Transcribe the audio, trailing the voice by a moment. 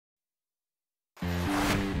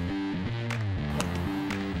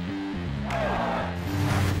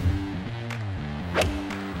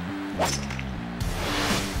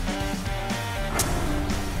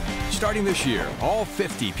Starting this year, all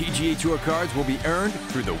 50 PGA Tour cards will be earned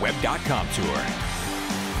through the Web.com Tour.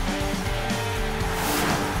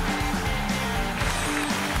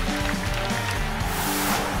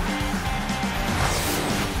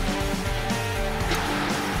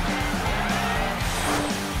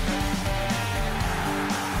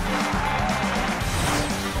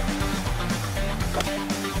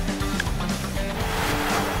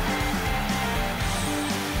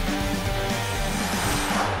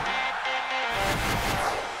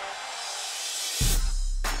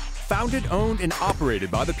 Founded, owned, and operated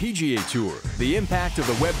by the PGA Tour, the impact of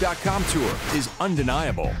the Web.com Tour is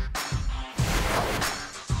undeniable.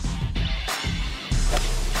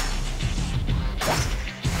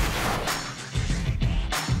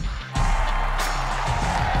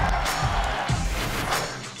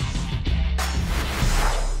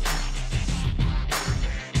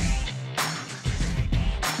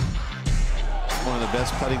 One of the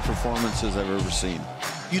best putting performances I've ever seen.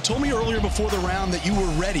 You told me earlier before the round that you were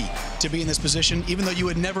ready to be in this position, even though you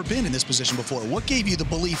had never been in this position before. What gave you the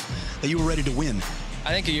belief that you were ready to win?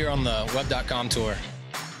 I think a year on the Web.com Tour.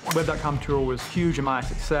 Web.com Tour was huge in my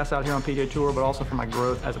success out here on PGA Tour, but also for my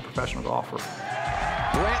growth as a professional golfer.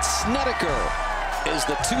 Brant Snedeker is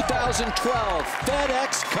the 2012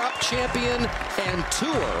 FedEx Cup champion and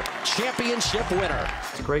Tour championship winner.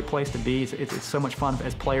 It's a great place to be. It's so much fun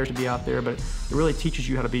as players to be out there, but it really teaches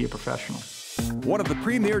you how to be a professional. One of the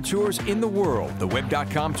premier tours in the world, the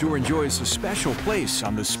Web.com Tour enjoys a special place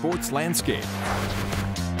on the sports landscape.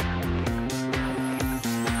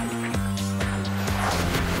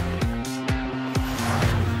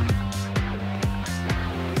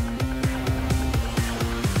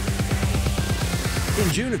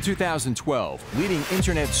 In June of 2012, leading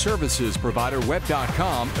internet services provider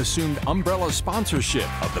Web.com assumed umbrella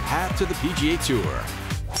sponsorship of the path to the PGA Tour.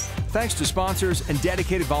 Thanks to sponsors and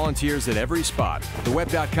dedicated volunteers at every spot, the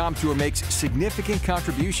Web.com Tour makes significant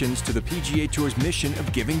contributions to the PGA Tour's mission of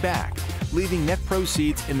giving back, leaving net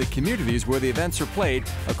proceeds in the communities where the events are played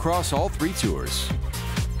across all three tours.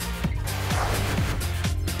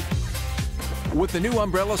 With the new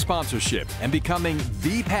umbrella sponsorship and becoming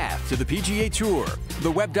the path to the PGA Tour,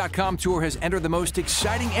 the Web.com Tour has entered the most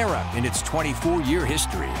exciting era in its 24-year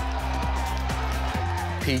history.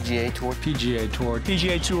 PGA Tour. PGA Tour.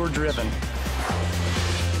 PGA Tour driven.